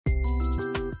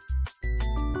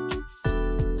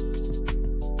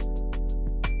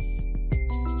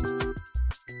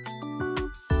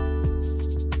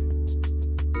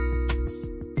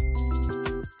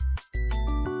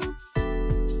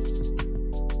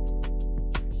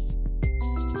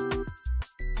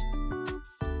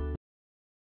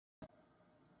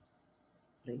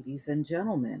Ladies and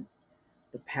gentlemen,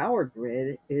 the power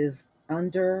grid is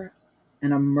under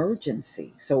an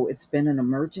emergency. So it's been an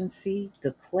emergency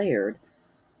declared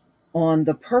on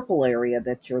the purple area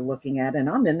that you're looking at, and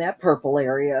I'm in that purple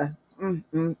area.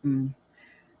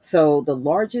 So the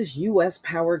largest U.S.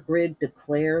 power grid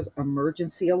declares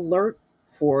emergency alert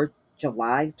for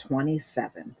July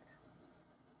 27th.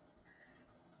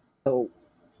 So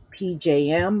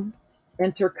PJM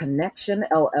Interconnection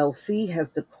LLC has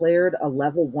declared a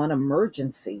level 1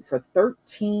 emergency for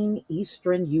 13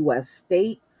 eastern U.S.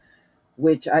 states,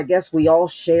 which I guess we all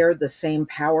share the same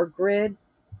power grid,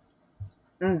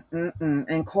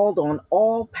 and called on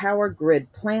all power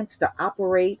grid plants to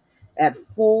operate at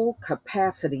full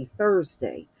capacity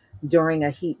Thursday during a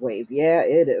heat wave. Yeah,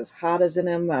 it is hot as an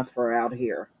MFer out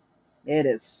here. It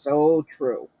is so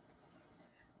true.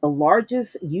 The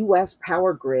largest U.S.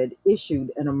 power grid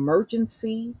issued an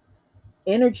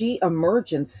energy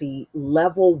emergency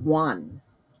level 1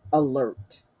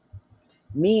 alert,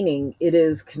 meaning it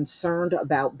is concerned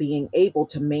about being able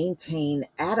to maintain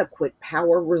adequate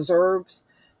power reserves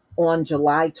on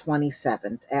July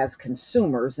 27th as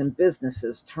consumers and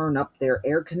businesses turn up their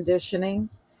air conditioning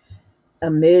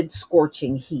amid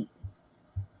scorching heat.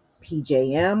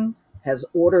 PJM has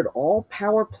ordered all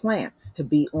power plants to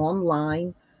be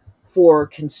online for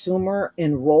consumer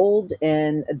enrolled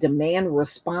and demand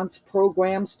response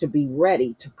programs to be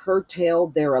ready to curtail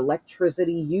their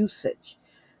electricity usage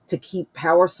to keep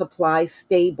power supply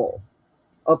stable,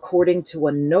 according to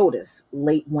a notice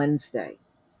late Wednesday.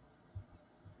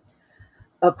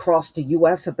 Across the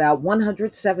U.S., about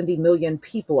 170 million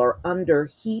people are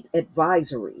under heat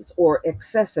advisories or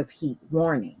excessive heat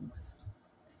warnings.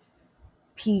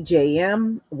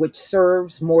 PJM, which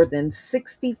serves more than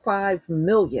 65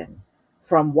 million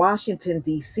from Washington,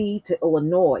 D.C. to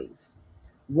Illinois,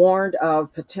 warned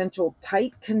of potential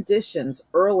tight conditions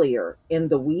earlier in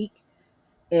the week,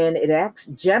 and it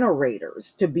asked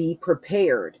generators to be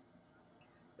prepared.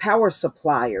 Power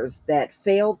suppliers that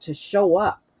failed to show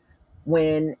up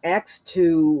when asked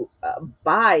to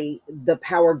buy the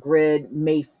power grid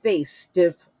may face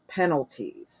stiff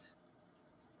penalties.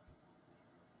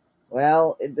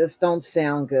 Well, this don't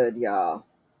sound good, y'all.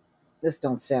 This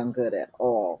don't sound good at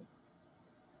all.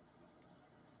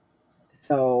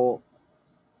 So,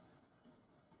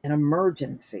 an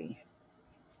emergency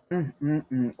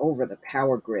over the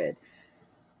power grid.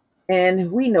 And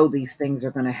we know these things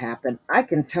are going to happen. I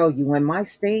can tell you in my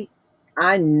state,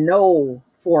 I know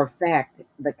for a fact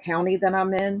the county that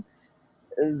I'm in,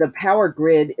 the power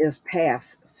grid is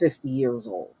past 50 years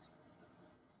old.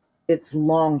 It's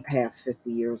long past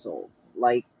 50 years old.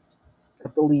 Like, I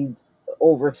believe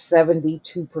over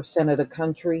 72% of the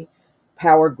country,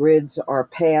 power grids are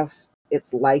past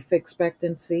its life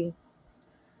expectancy.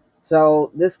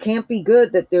 So this can't be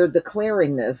good that they're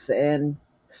declaring this. And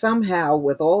somehow,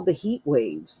 with all the heat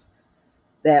waves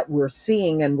that we're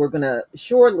seeing, and we're going to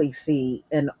surely see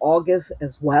in August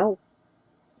as well,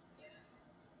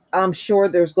 I'm sure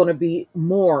there's going to be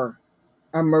more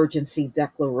emergency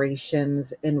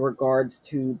declarations in regards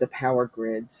to the power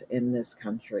grids in this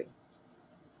country.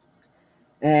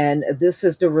 And this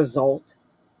is the result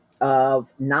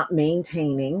of not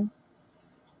maintaining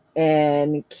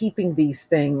and keeping these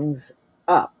things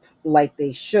up like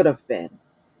they should have been,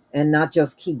 and not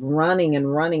just keep running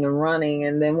and running and running.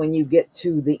 And then when you get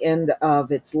to the end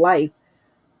of its life,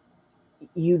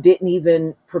 you didn't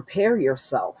even prepare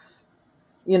yourself.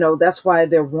 That's why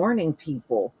they're warning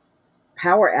people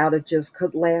power outages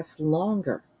could last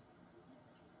longer.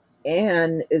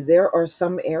 And there are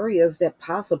some areas that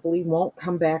possibly won't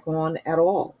come back on at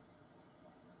all.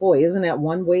 Boy, isn't that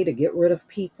one way to get rid of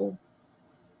people?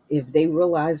 If they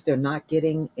realize they're not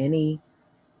getting any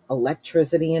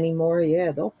electricity anymore,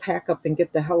 yeah, they'll pack up and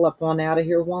get the hell up on out of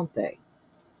here, won't they?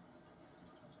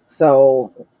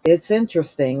 So it's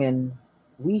interesting, and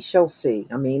we shall see.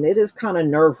 I mean, it is kind of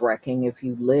nerve-wracking if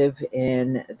you live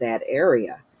in that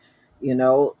area. You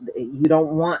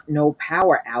don't want no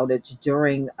power outage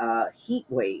during a heat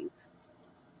wave.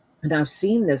 And I've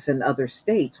seen this in other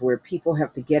states where people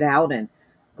have to get out and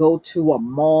go to a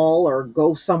mall or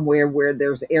go somewhere where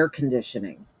there's air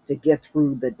conditioning to get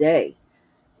through the day.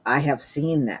 I have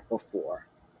seen that before.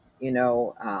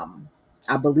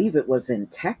 I believe it was in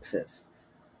Texas.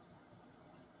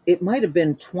 It might have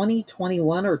been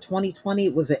 2021 or 2020.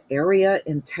 It was an area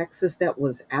in Texas that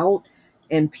was out,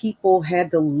 and people had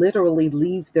to literally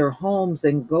leave their homes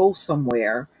and go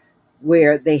somewhere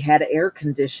where they had air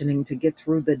conditioning to get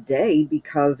through the day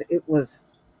because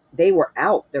they were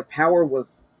out. Their power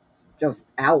was just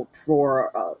out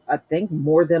for, I think,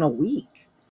 more than a week.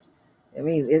 I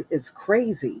mean, it's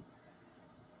crazy.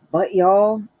 But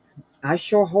y'all, I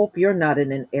sure hope you're not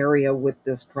in an area with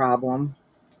this problem.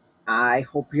 I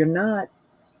hope you're not.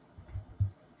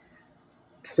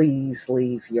 Please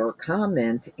leave your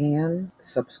comment and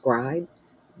subscribe.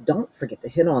 Don't forget to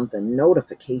hit on the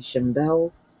notification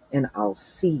bell, and I'll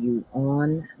see you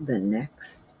on the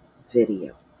next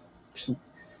video.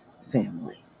 Peace,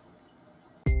 family.